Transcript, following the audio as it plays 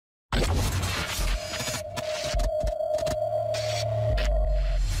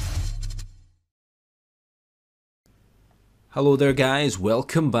Hello there guys,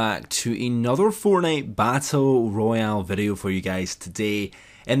 welcome back to another Fortnite Battle Royale video for you guys today.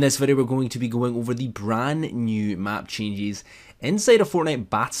 In this video we're going to be going over the brand new map changes inside of Fortnite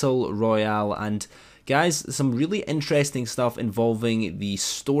Battle Royale, and guys, some really interesting stuff involving the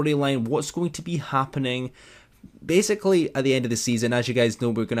storyline, what's going to be happening. Basically, at the end of the season, as you guys know,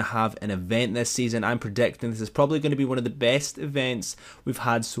 we're going to have an event this season. I'm predicting this is probably going to be one of the best events we've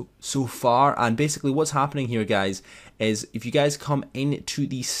had so far. And basically what's happening here, guys, is if you guys come into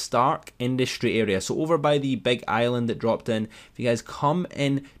the Stark Industry area, so over by the big island that dropped in, if you guys come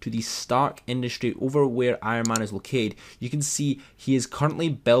in to the Stark Industry over where Ironman is located, you can see he is currently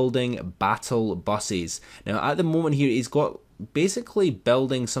building battle buses. Now, at the moment here, he's got basically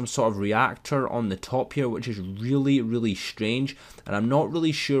building some sort of reactor on the top here, which is really strange, and I'm not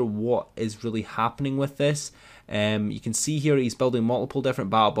really sure what is really happening with this. You can see here he's building multiple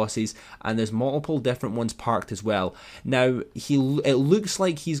different battle buses, and there's multiple different ones parked as well. Now it looks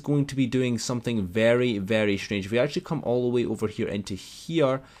like he's going to be doing something very strange. If we actually come all the way over here into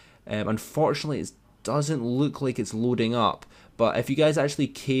here, unfortunately it doesn't look like it's loading up. But if you guys actually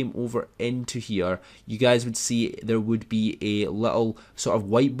came over into here, you guys would see there would be a little sort of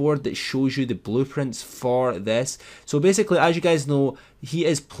whiteboard that shows you the blueprints for this. So basically, as you guys know, he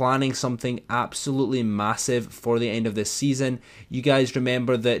is planning something absolutely massive for the end of this season. You guys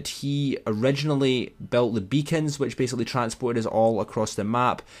remember that he originally built the beacons, which basically transported us all across the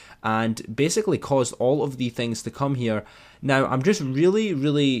map and basically caused all of the things to come here. Now, I'm just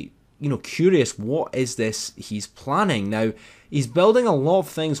really curious, what is this he's planning? Now, he's building a lot of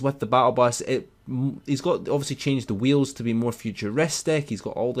things with the battle bus. He's got obviously changed the wheels to be more futuristic. He's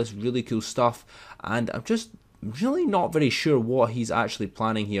got all this really cool stuff, and I'm just really not very sure what he's actually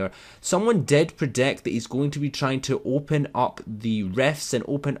planning here. Someone did predict that he's going to be trying to open up the rifts and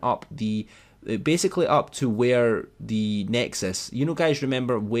open up the basically up to where the Nexus, you know guys,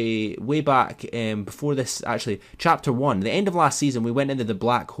 remember way back before this, actually chapter 1, the end of last season, we went into the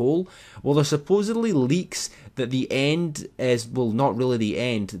black hole. Well, there's supposedly leaks that the end is, well, not really the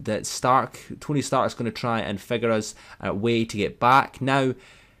end, that Tony Stark is going to try and figure us a way to get back. Now,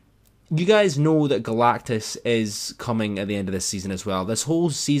 you guys know that Galactus is coming at the end of this season as well. This whole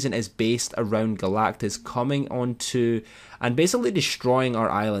season is based around Galactus coming onto and basically destroying our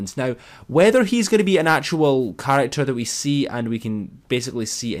islands. Now, whether he's going to be an actual character that we see and we can basically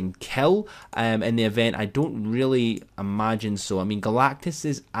see and kill in the event, I don't really imagine so. I mean, Galactus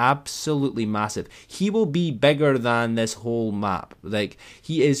is absolutely massive. He will be bigger than this whole map. Like,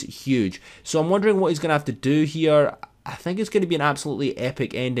 he is huge. So I'm wondering what he's going to have to do here. I think it's going to be an absolutely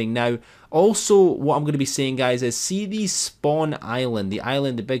epic ending. Now, also, what I'm going to be saying, guys, is see the spawn island,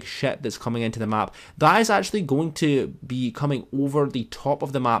 the big ship that's coming into the map. That is actually going to be coming over the top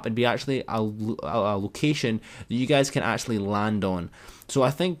of the map and be actually a location that you guys can actually land on. So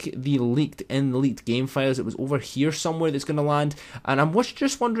I think in the leaked game files, it was over here somewhere that's going to land. And I'm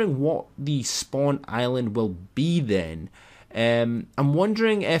just wondering what the spawn island will be then. I'm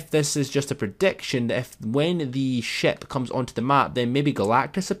wondering if this is just a prediction, that if when the ship comes onto the map, then maybe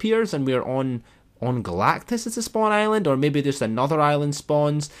Galactus appears and we're on Galactus as a spawn island, or maybe just another island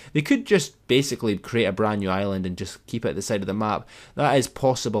spawns. They could just basically create a brand new island and just keep it at the side of the map. That is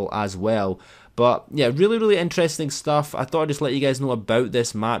possible as well. But yeah, really interesting stuff. I thought I'd just let you guys know about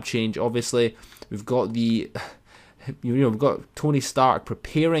this map change. Obviously, we've got we've got Tony Stark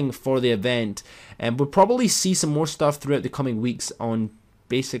preparing for the event, and we'll probably see some more stuff throughout the coming weeks on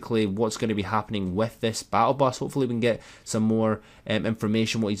basically what's going to be happening with this battle bus. Hopefully we can get some more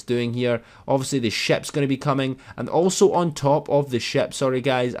information what he's doing here. Obviously the ship's going to be coming, and also on top of the ship, sorry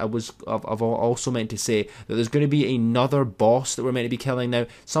guys, I've also meant to say that there's going to be another boss that we're meant to be killing. Now,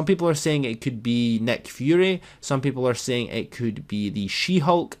 some people are saying it could be Nick Fury, some people are saying it could be the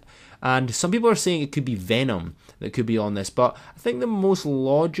She-Hulk, and some people are saying it could be Venom that could be on this. But I think the most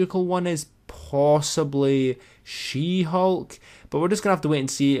logical one is possibly She-Hulk. But we're just going to have to wait and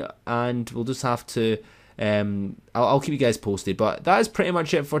see, and we'll just have to I'll keep you guys posted. But that is pretty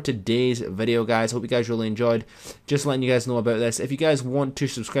much it for today's video, guys. Hope you guys really enjoyed. Just letting you guys know about this. If you guys want to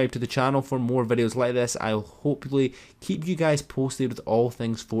subscribe to the channel for more videos like this, I'll hopefully keep you guys posted with all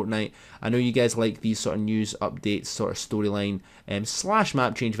things Fortnite. I know you guys like these sort of news updates, sort of storyline slash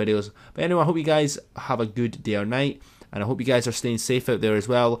map change videos. But anyway, I hope you guys have a good day or night, and I hope you guys are staying safe out there as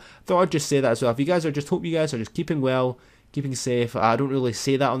well. Thought I'd just say that as well. If you guys are, hope you guys are just keeping well, keeping safe. I don't really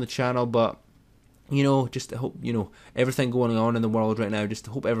say that on the channel, but you know, just hope, everything going on in the world right now, just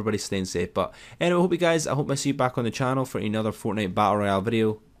hope everybody's staying safe. But anyway, I hope I see you back on the channel for another Fortnite Battle Royale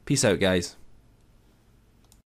video. Peace out, guys.